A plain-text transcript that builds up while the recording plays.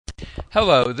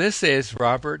Hello, this is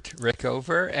Robert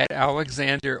Rickover at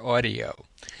Alexander Audio.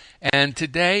 And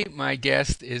today my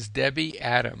guest is Debbie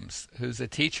Adams, who's a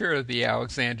teacher of the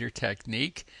Alexander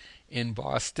Technique in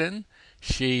Boston.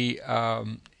 She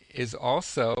is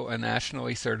also a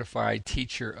nationally certified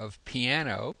teacher of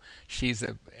piano. She is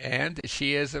a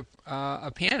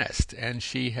pianist, and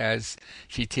she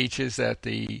teaches at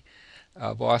the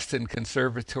Boston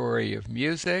Conservatory of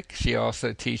Music. She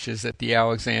also teaches at the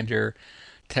Alexander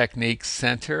Technique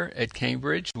Center at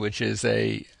Cambridge, which is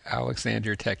a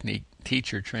Alexander Technique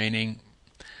teacher training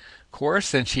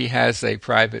course, and she has a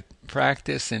private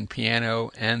practice in piano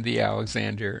and the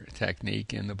Alexander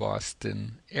Technique in the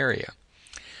Boston area.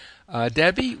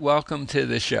 Debbie, welcome to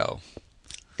the show.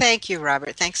 Thank you,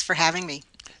 Robert. Thanks for having me.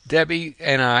 Debbie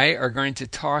and I are going to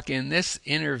talk in this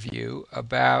interview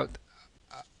about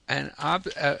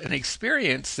an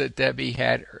experience that Debbie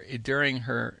had during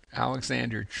her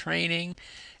Alexander training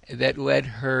that led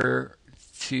her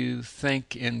to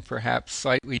think in perhaps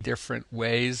slightly different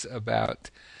ways about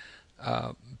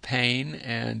pain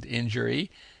and injury,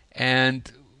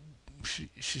 and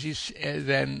she's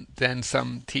than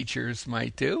some teachers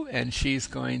might do, and she's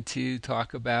going to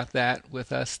talk about that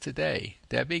with us today.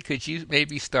 Debbie, could you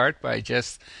maybe start by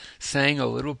just saying a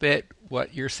little bit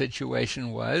what your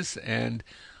situation was and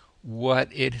what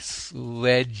it's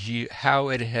led you, how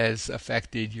it has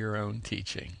affected your own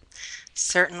teaching?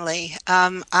 Certainly.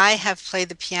 I have played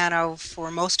the piano for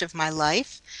most of my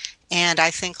life, and I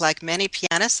think, like many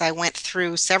pianists, I went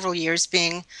through several years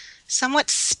being somewhat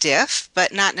stiff,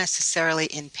 but not necessarily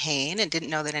in pain, and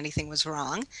didn't know that anything was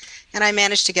wrong. And I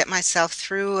managed to get myself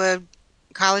through a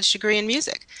college degree in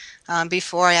music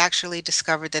before I actually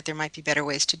discovered that there might be better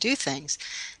ways to do things.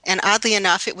 And oddly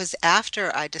enough, it was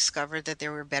after I discovered that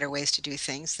there were better ways to do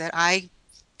things that I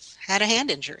had a hand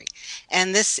injury.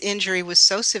 And this injury was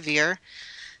so severe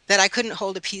that I couldn't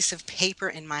hold a piece of paper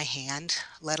in my hand,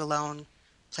 let alone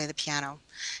play the piano.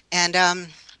 And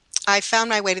I found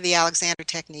my way to the Alexander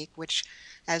Technique, which,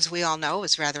 as we all know,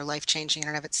 is rather life changing in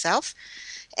and of itself.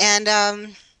 And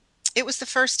it was the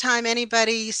first time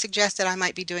anybody suggested I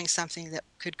might be doing something that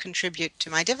could contribute to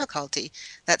my difficulty.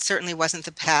 That certainly wasn't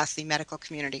the path the medical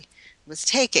community was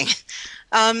taking.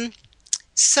 Um,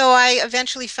 so I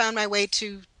eventually found my way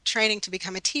to training to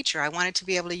become a teacher. I wanted to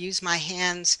be able to use my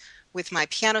hands with my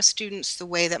piano students the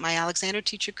way that my Alexander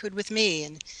teacher could with me,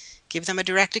 and give them a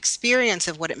direct experience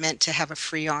of what it meant to have a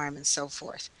free arm and so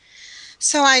forth.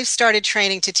 So I started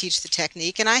training to teach the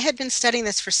technique, and I had been studying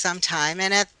this for some time,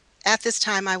 and at this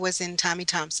time I was in Tommy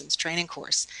Thompson's training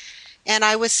course. And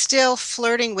I was still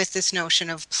flirting with this notion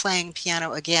of playing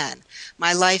piano again.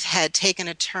 My life had taken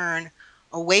a turn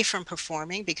away from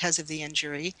performing because of the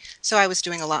injury, so I was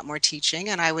doing a lot more teaching,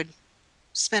 and I would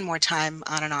spend more time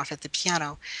on and off at the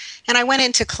piano. And I went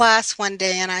into class one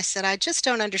day and I said, I just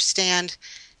don't understand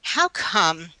how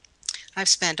come I've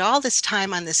spent all this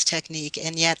time on this technique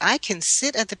and yet I can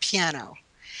sit at the piano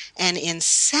and in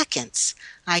seconds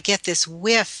I get this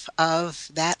whiff of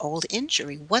that old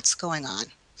injury. What's going on?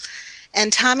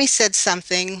 And Tommy said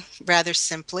something rather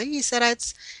simply. He said,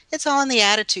 it's all in the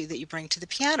attitude that you bring to the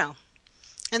piano.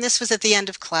 And this was at the end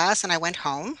of class, and I went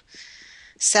home,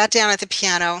 sat down at the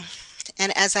piano,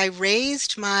 and as I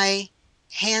raised my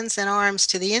hands and arms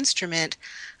to the instrument,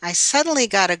 I suddenly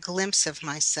got a glimpse of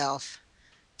myself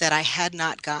that I had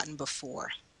not gotten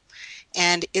before.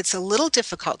 And it's a little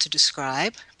difficult to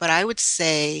describe, but I would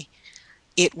say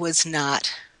it was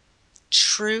not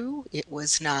true. It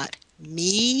was not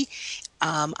me.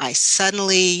 I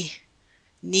suddenly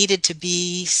needed to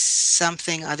be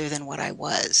something other than what I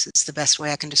was. It's the best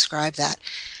way I can describe that.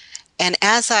 And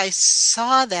as I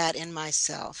saw that in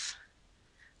myself,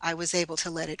 I was able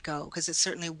to let it go because it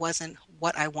certainly wasn't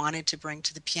what I wanted to bring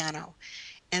to the piano.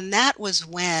 And that was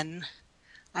when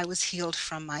I was healed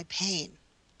from my pain.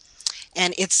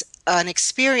 And it's an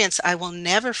experience I will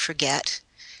never forget.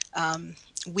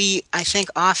 I think,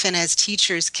 often as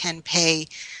teachers can pay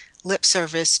lip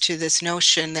service to this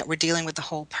notion that we're dealing with the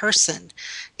whole person.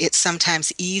 It's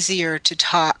sometimes easier to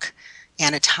talk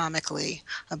anatomically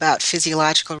about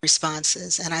physiological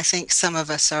responses. And I think some of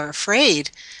us are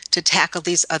afraid to tackle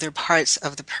these other parts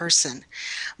of the person.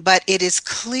 But it is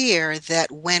clear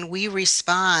that when we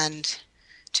respond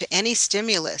to any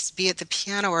stimulus, be it the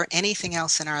piano or anything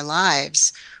else in our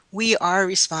lives, we are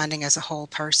responding as a whole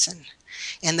person.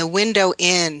 And the window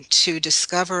in to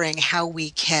discovering how we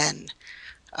can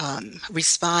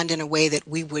respond in a way that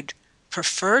we would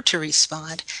prefer to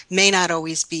respond may not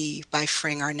always be by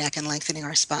freeing our neck and lengthening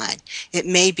our spine. It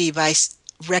may be by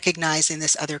recognizing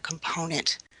this other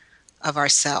component of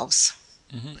ourselves.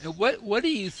 What do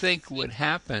you think would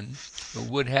happen, or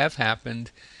would have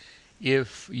happened,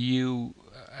 if you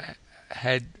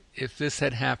had if this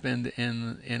had happened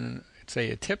in say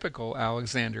a typical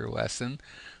Alexander lesson,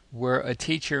 where a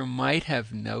teacher might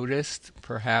have noticed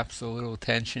perhaps a little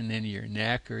tension in your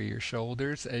neck or your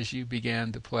shoulders as you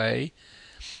began to play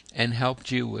and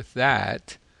helped you with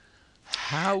that?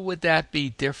 How would that be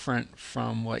different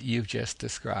from what you've just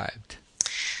described?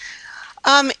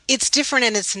 It's different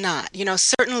and it's not.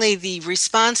 Certainly the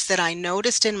response that I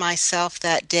noticed in myself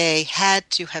that day had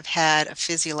to have had a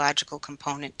physiological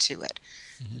component to it.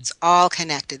 Hmm. It's all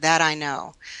connected, that I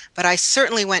know. But I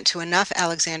certainly went to enough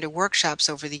Alexander workshops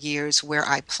over the years where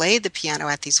I played the piano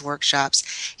at these workshops,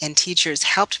 and teachers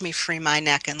helped me free my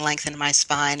neck and lengthen my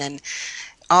spine and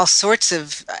all sorts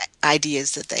of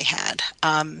ideas that they had.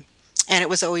 And it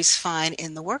was always fine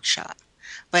in the workshop.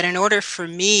 But in order for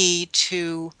me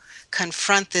to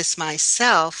confront this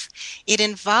myself, it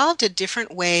involved a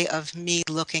different way of me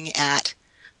looking at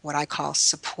what I call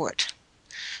support.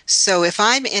 So if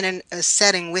I'm in a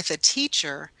setting with a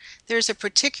teacher, there's a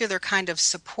particular kind of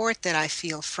support that I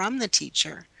feel from the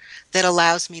teacher that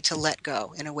allows me to let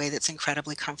go in a way that's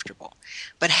incredibly comfortable.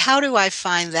 But how do I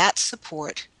find that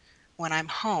support when I'm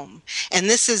home? And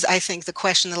this is, I think, the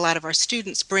question that a lot of our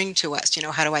students bring to us,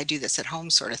 how do I do this at home,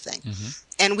 sort of thing. Hmm.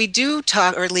 And we do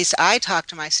talk, or at least I talk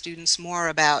to my students more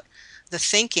about the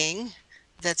thinking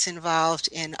that's involved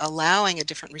in allowing a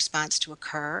different response to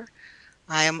occur.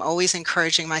 I am always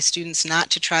encouraging my students not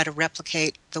to try to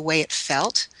replicate the way it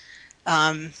felt.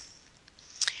 Um,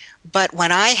 but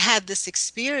when I had this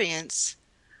experience,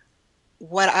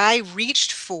 what I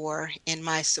reached for in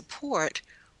my support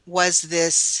was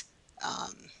this,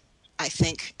 um, I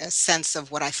think, a sense of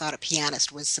what I thought a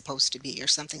pianist was supposed to be, or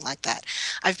something like that.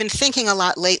 I've been thinking a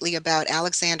lot lately about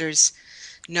Alexander's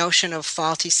notion of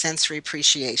faulty sensory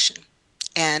appreciation,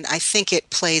 and I think it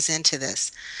plays into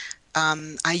this.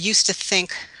 I used to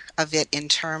think of it in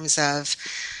terms of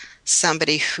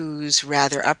somebody who's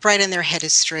rather upright and their head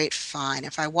is straight, fine.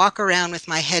 If I walk around with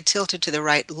my head tilted to the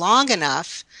right long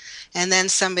enough, and then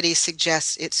somebody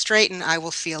suggests it straighten, I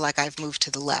will feel like I've moved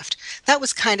to the left. That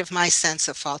was kind of my sense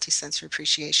of faulty sensory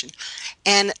appreciation.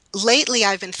 And lately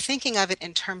I've been thinking of it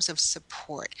in terms of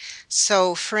support.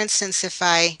 So for instance, if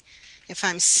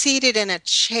I'm seated in a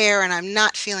chair and I'm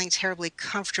not feeling terribly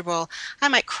comfortable, I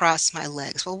might cross my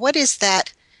legs. Well, what is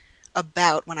that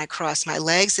about when I cross my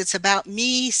legs? It's about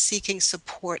me seeking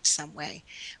support some way.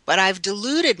 But I've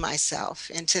deluded myself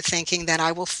into thinking that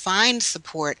I will find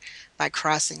support by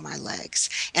crossing my legs.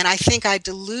 And I think I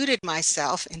deluded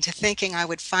myself into thinking I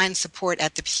would find support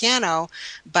at the piano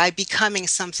by becoming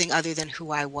something other than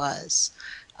who I was.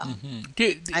 Um, Hmm. I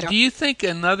Do don't, you think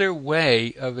another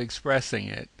way of expressing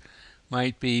it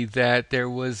might be that there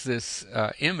was this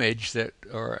image that,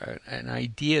 or an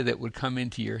idea that would come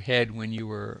into your head when you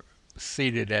were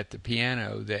seated at the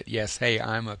piano, that yes, hey,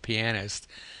 I'm a pianist,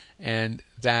 and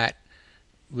that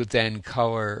would then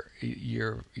color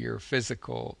your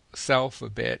physical self a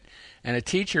bit, and a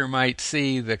teacher might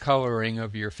see the coloring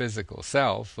of your physical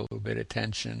self, a little bit of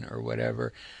tension or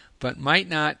whatever, but might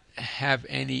not have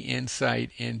any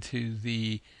insight into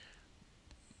the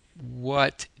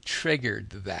what triggered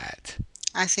that.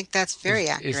 I think that's Is very is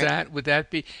accurate. that would that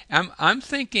be? I'm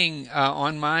thinking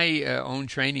on my own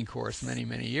training course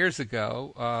many years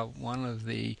ago. One of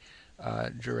the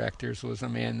directors was a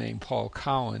man named Paul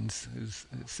Collins, who's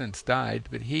since died,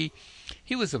 but he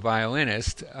was a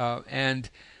violinist, and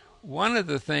one of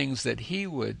the things that he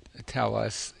would tell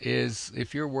us is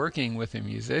if you're working with a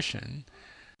musician,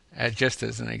 just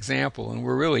as an example, and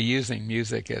we're really using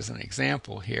music as an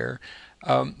example here,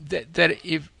 that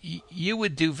if you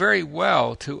would do very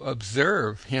well to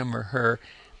observe him or her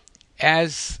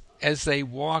as they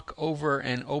walk over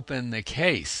and open the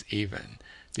case, even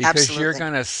because you're Absolutely.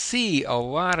 going to see a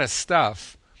lot of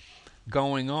stuff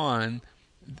going on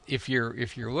if you're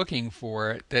looking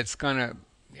for it. That's going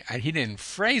to, he didn't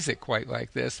phrase it quite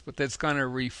like this, but that's going to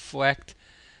reflect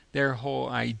their whole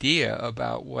idea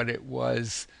about what it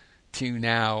was to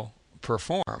now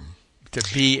perform,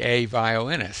 to be a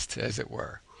violinist, as it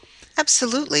were.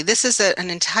 Absolutely. This is an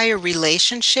entire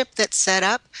relationship that's set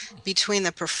up between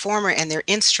the performer and their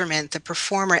instrument, the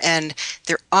performer and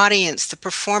their audience, the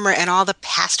performer and all the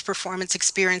past performance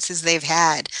experiences they've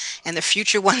had, and the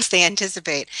future ones they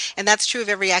anticipate. And that's true of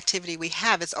every activity we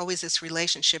have. It's always this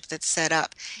relationship that's set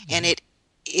up, and Hmm.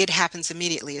 it happens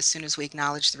immediately as soon as we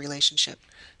acknowledge the relationship.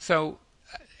 So,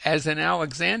 as an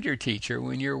Alexander teacher,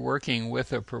 when you're working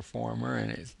with a performer,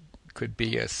 and it could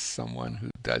be someone who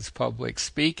does public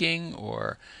speaking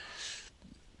or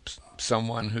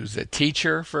someone who's a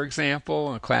teacher, for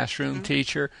example, a classroom Mhm.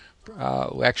 teacher,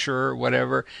 lecturer,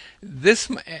 whatever. This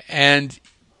and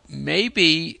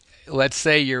maybe let's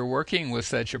say you're working with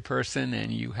such a person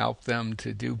and you help them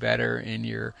to do better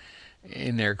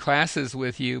in their classes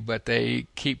with you, but they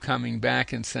keep coming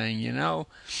back and saying,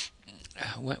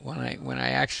 when I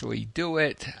actually do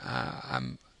it,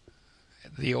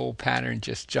 the old pattern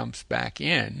just jumps back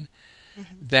in. Mhm.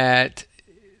 That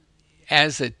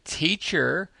as a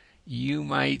teacher, you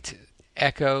might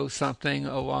echo something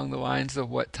along the lines of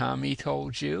what Tommy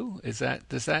told you. Does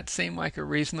that seem like a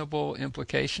reasonable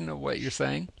implication of what you're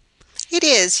saying? It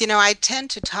is. I tend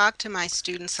to talk to my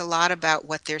students a lot about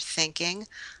what they're thinking.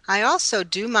 I also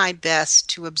do my best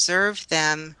to observe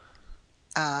them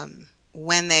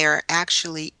when they are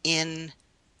actually in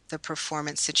the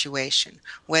performance situation,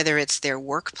 whether it's their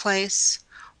workplace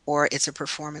or it's a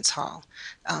performance hall.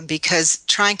 Because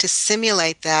trying to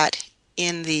simulate that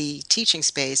in the teaching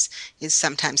space is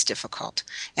sometimes difficult.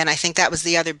 And I think that was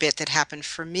the other bit that happened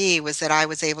for me was that I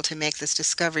was able to make this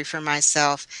discovery for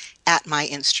myself at my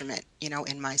instrument,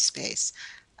 in my space.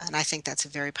 And I think that's a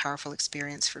very powerful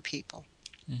experience for people.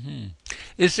 Hmm.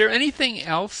 Is there anything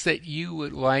else that you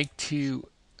would like to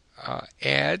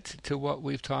add to what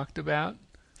we've talked about?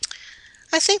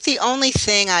 I think the only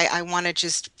thing I want to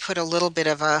just put a little bit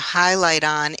of a highlight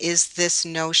on is this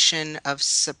notion of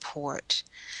support.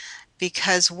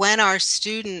 Because when our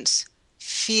students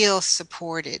feel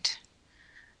supported,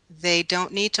 they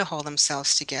don't need to hold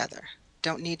themselves together,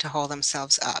 don't need to hold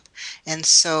themselves up. And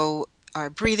so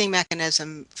our breathing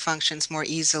mechanism functions more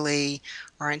easily,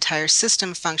 our entire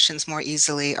system functions more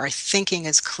easily, our thinking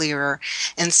is clearer.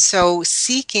 And so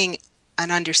seeking an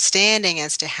understanding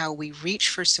as to how we reach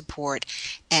for support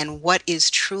and what is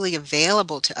truly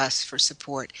available to us for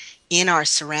support in our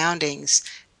surroundings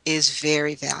is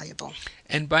very valuable.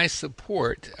 And by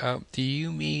support, do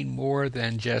you mean more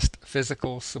than just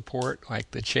physical support,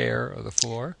 like the chair or the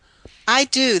floor? I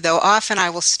do, though often I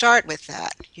will start with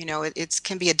that. It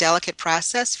can be a delicate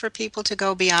process for people to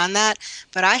go beyond that,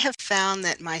 but I have found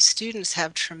that my students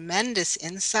have tremendous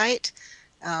insight.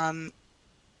 Um,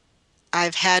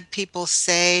 I've had people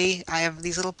say, I have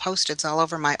these little post-its all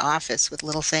over my office with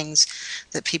little things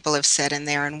that people have said in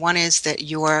there, and one is that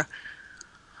your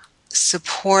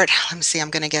support, let me see, I'm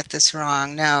going to get this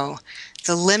wrong. No,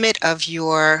 the limit of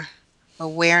your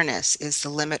awareness is the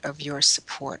limit of your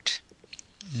support.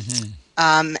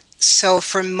 Hmm. So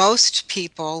for most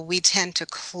people, we tend to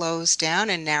close down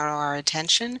and narrow our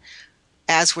attention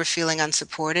as we're feeling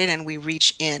unsupported and we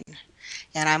reach in.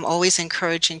 And I'm always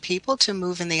encouraging people to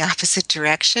move in the opposite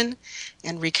direction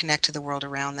and reconnect to the world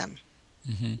around them.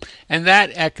 Hmm. And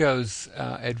that echoes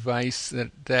advice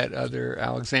that other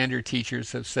Alexander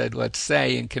teachers have said, let's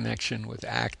say, in connection with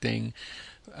acting,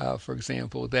 for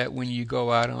example, that when you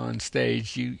go out on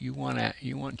stage, you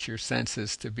want your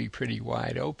senses to be pretty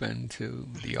wide open to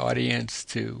the audience,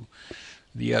 to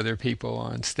the other people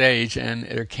on stage, and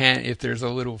if there's a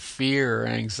little fear or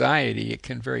anxiety, it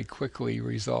can very quickly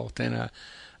result in a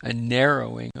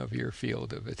narrowing of your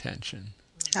field of attention.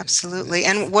 Absolutely.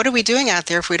 And what are we doing out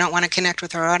there if we don't want to connect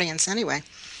with our audience anyway?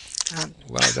 Um,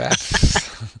 Well,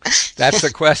 that's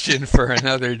a question for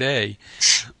another day.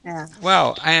 yeah.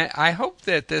 Well, I hope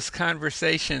that this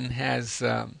conversation has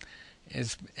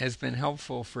been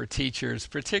helpful for teachers,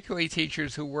 particularly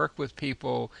teachers who work with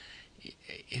people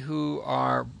who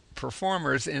are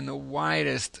performers in the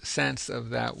widest sense of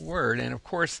that word. And of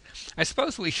course, I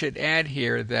suppose we should add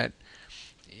here that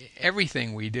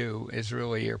everything we do is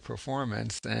really a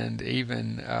performance, and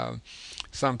even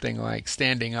something like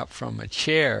standing up from a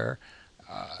chair,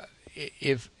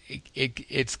 if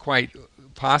it's quite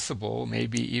possible,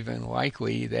 maybe even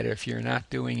likely, that if you're not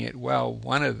doing it well,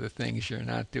 one of the things you're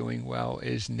not doing well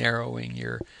is narrowing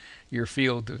your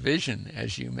field of vision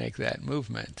as you make that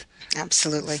movement.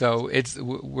 Absolutely. So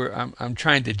I'm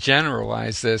trying to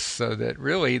generalize this so that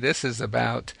really this is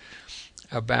about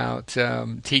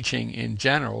teaching in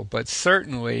general, but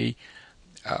certainly,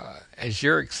 as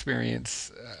your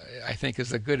experience, I think,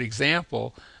 is a good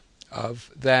example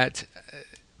of that.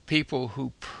 People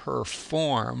who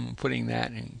perform, putting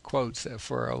that in quotes,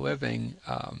 for a living,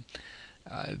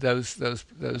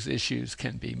 those issues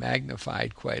can be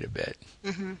magnified quite a bit.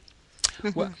 Hmm.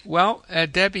 Well,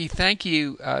 Debbie, thank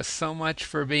you so much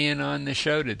for being on the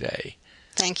show today.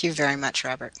 Thank you very much,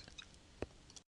 Robert.